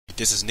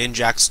this is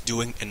NinjaX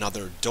doing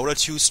another Dota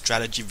 2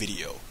 strategy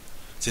video.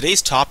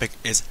 Today's topic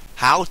is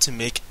how to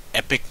make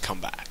epic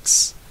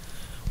comebacks.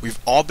 We've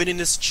all been in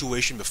this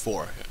situation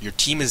before. Your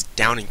team is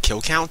down in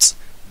kill counts,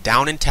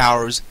 down in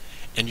towers,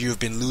 and you have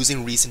been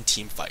losing recent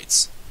team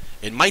fights.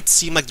 It might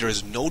seem like there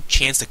is no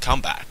chance to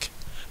come back,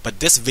 but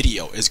this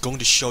video is going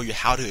to show you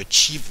how to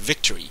achieve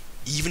victory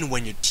even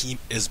when your team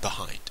is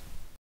behind.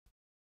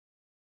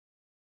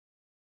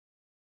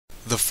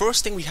 The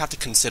first thing we have to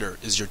consider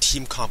is your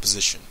team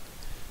composition.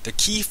 The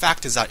key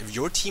fact is that if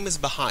your team is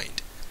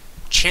behind,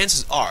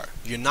 chances are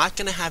you're not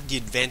going to have the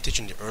advantage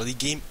in the early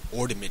game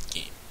or the mid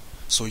game.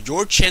 So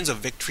your chance of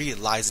victory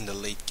lies in the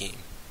late game.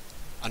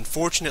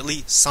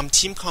 Unfortunately, some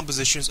team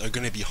compositions are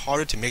going to be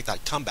harder to make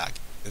that comeback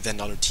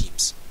than other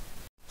teams.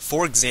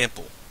 For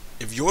example,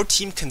 if your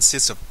team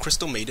consists of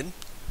Crystal Maiden,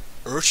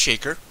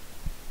 Earthshaker,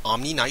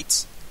 Omni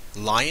Knights,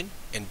 Lion,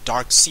 and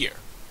Dark Seer,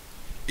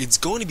 it's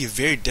going to be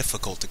very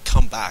difficult to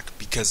come back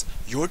because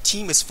your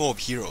team is full of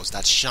heroes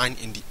that shine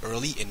in the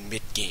early and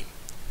mid game.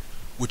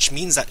 Which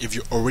means that if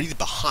you're already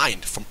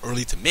behind from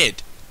early to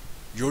mid,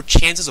 your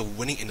chances of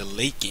winning in the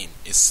late game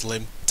is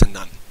slim to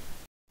none.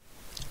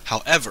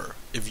 However,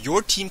 if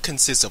your team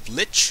consists of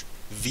Lich,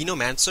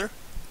 Venomancer,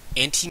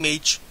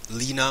 Anti-Mage,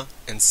 Lina,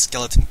 and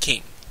Skeleton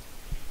King,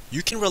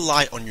 you can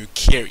rely on your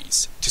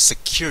carries to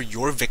secure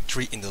your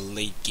victory in the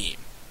late game.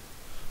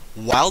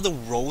 While the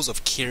roles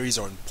of carries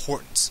are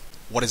important,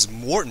 what is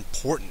more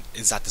important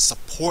is that the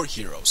support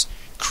heroes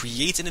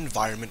create an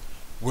environment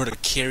where the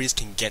carries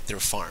can get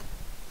their farm.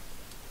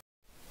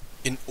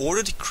 In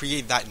order to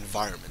create that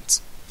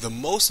environment, the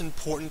most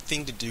important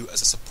thing to do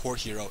as a support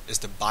hero is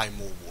to buy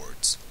more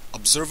wards,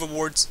 observer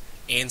wards,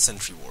 and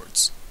sentry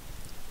wards.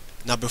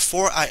 Now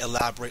before I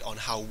elaborate on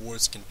how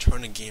wards can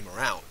turn a game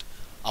around,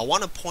 I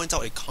want to point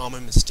out a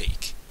common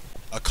mistake.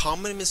 A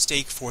common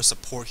mistake for a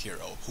support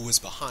hero who is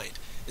behind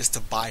is to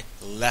buy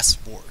less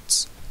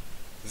wards.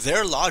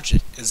 Their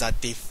logic is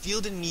that they feel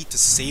the need to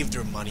save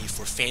their money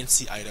for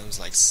fancy items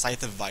like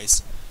Scythe of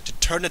Vice to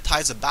turn the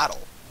tides of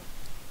battle.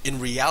 In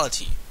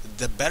reality,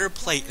 the better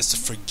play is to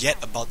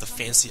forget about the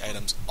fancy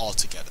items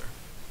altogether.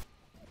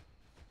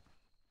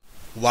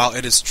 While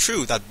it is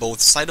true that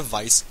both Scythe of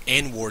Vice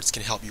and wards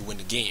can help you win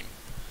the game,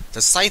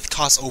 the Scythe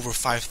costs over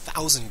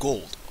 5,000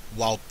 gold,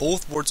 while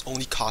both wards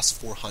only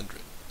cost 400.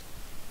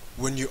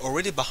 When you're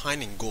already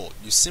behind in gold,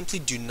 you simply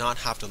do not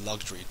have the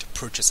luxury to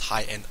purchase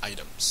high-end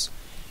items,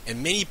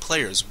 and many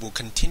players will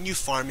continue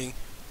farming,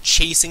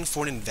 chasing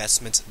for an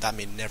investment that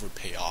may never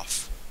pay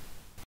off.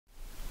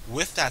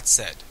 With that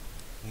said,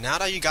 now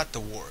that you got the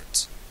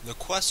wards, the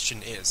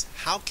question is,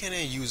 how can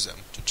I use them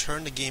to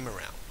turn the game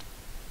around?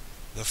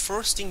 The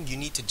first thing you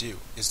need to do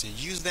is to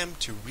use them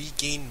to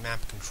regain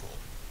map control.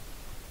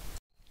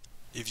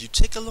 If you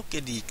take a look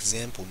at the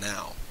example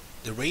now,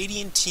 the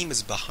Radiant team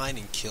is behind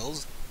in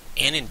kills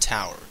and in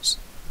towers,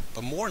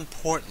 but more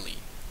importantly,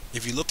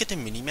 if you look at the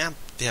minimap,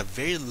 they have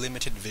very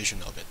limited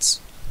vision of it.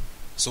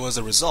 So as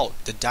a result,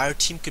 the Dire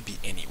team could be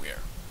anywhere.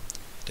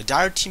 The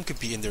Dire team could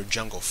be in their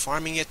jungle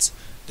farming it,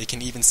 they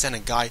can even send a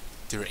guy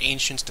to their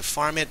Ancients to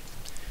farm it,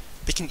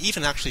 they can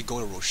even actually go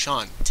to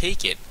Roshan,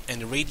 take it,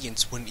 and the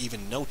Radiants wouldn't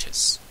even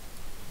notice.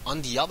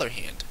 On the other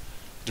hand,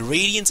 the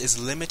Radiance is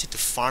limited to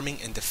farming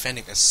and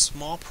defending a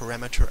small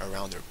perimeter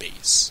around their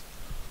base.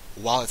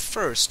 While at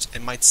first,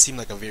 it might seem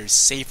like a very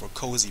safe or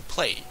cozy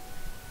play,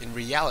 in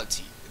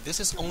reality, this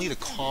is only the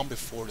calm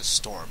before the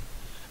storm.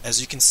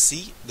 As you can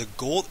see, the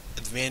gold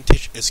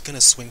advantage is going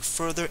to swing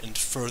further and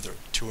further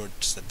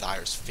towards the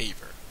Dire's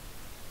favor.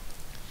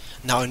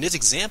 Now in this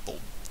example,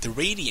 the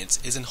Radiance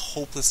isn't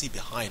hopelessly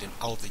behind and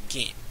out of the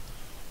game.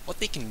 What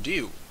they can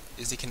do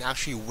is they can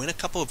actually win a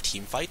couple of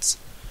team fights,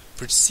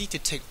 proceed to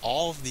take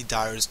all of the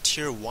Dire's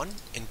tier 1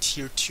 and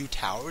tier 2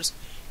 towers,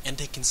 and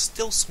they can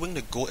still swing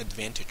the gold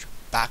advantage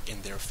back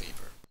in their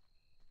favor.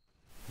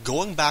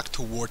 Going back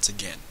to wards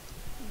again.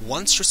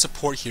 Once your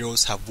support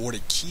heroes have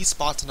warded key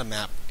spots on the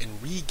map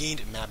and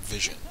regained map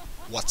vision,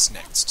 what's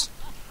next?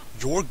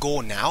 Your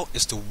goal now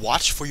is to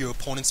watch for your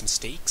opponent's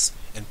mistakes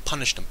and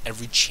punish them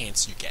every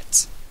chance you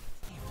get.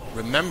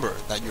 Remember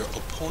that your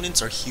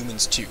opponents are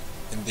humans too,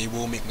 and they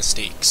will make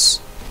mistakes.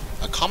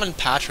 A common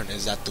pattern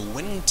is that the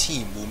winning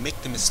team will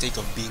make the mistake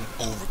of being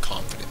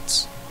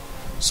overconfident.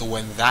 So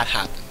when that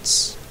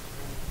happens,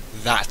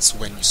 that's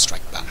when you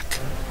strike back.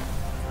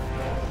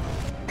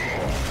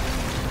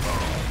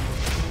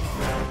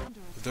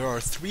 There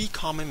are three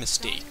common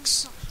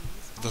mistakes.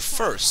 The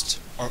first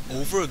are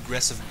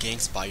over-aggressive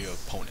ganks by your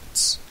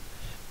opponents.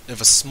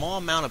 If a small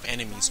amount of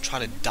enemies try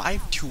to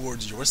dive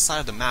towards your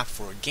side of the map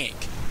for a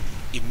gank,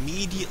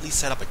 immediately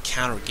set up a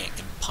counter gank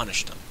and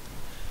punish them.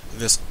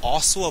 This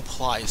also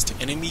applies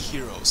to enemy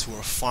heroes who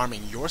are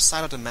farming your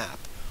side of the map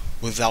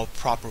without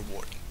proper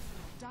warding.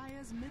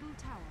 Dire's middle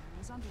tower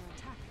is under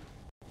attack.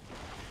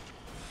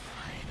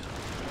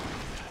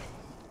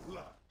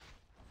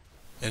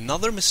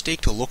 Another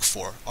mistake to look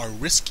for are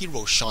risky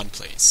Roshan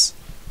plays.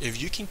 If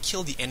you can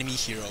kill the enemy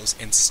heroes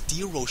and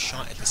steal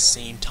Roshan at the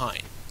same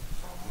time,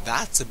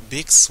 that's a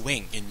big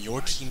swing in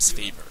your team's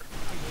favor.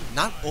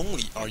 Not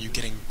only are you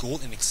getting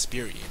gold and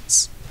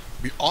experience,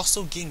 you're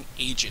also getting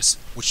ages,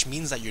 which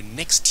means that your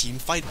next team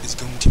fight is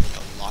going to be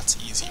a lot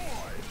easier.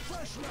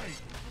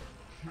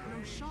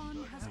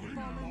 Roshan has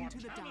fallen to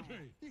the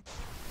die.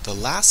 The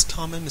last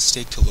common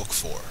mistake to look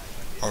for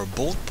are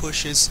bold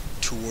pushes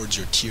towards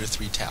your tier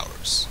 3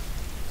 towers.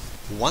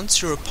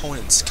 Once your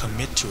opponents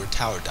commit to a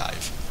tower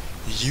dive,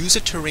 use the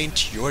terrain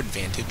to your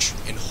advantage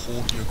and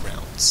hold your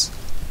grounds.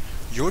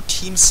 Your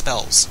team's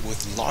spells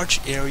with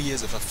large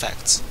areas of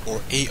effect, or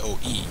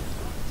AoE,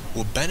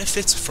 will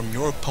benefit from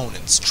your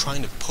opponents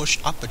trying to push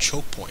up a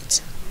choke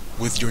point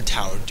with your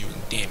tower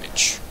doing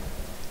damage.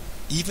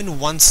 Even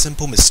one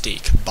simple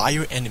mistake by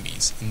your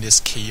enemies in this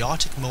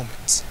chaotic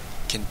moment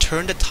can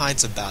turn the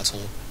tides of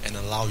battle and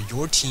allow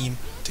your team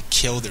to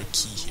kill their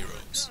key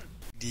heroes.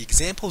 The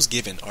examples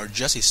given are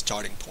just a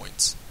starting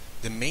point.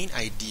 The main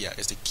idea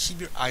is to keep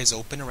your eyes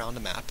open around the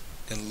map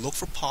and look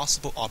for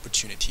possible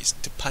opportunities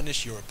to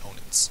punish your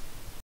opponents.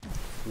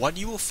 What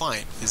you will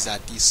find is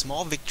that these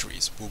small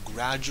victories will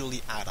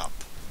gradually add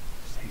up.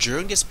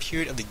 During this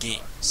period of the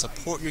game,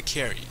 support your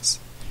carries.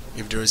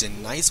 If there is a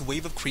nice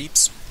wave of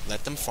creeps,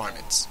 let them farm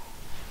it.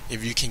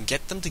 If you can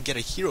get them to get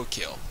a hero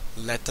kill,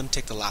 let them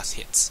take the last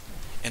hits.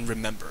 And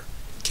remember,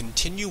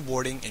 continue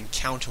warding and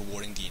counter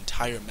warding the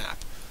entire map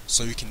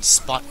so you can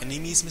spot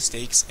enemies'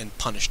 mistakes and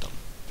punish them.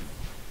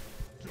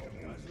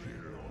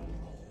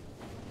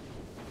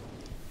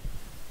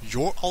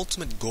 Your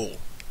ultimate goal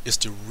is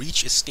to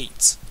reach a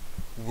state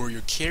where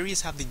your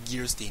carries have the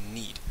gears they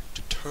need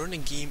to turn the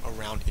game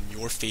around in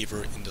your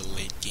favor in the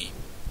late game.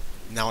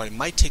 Now it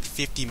might take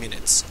 50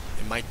 minutes,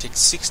 it might take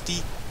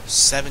 60,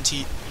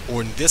 70,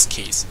 or in this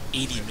case,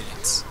 80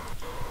 minutes.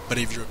 But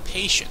if you're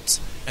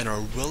patient and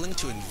are willing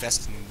to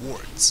invest in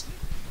wards,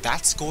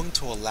 that's going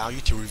to allow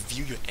you to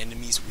review your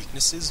enemy's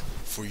weaknesses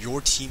for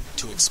your team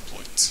to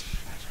exploit.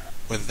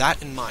 With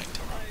that in mind,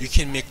 you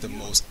can make the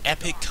most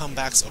epic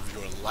comebacks of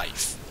your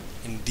life.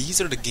 And these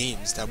are the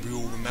games that we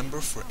will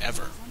remember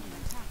forever.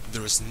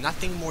 There is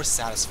nothing more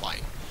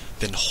satisfying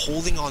than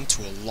holding on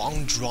to a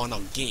long drawn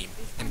out game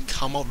and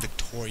come out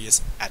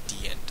victorious at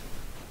the end.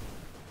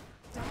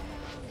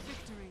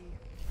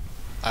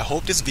 I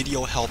hope this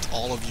video helped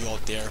all of you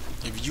out there.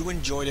 If you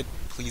enjoyed it,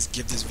 please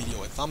give this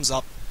video a thumbs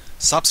up,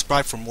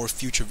 subscribe for more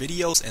future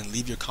videos, and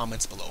leave your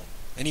comments below.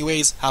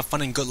 Anyways, have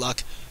fun and good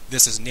luck.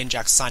 This is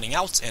NinjaX signing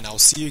out, and I'll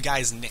see you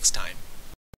guys next time.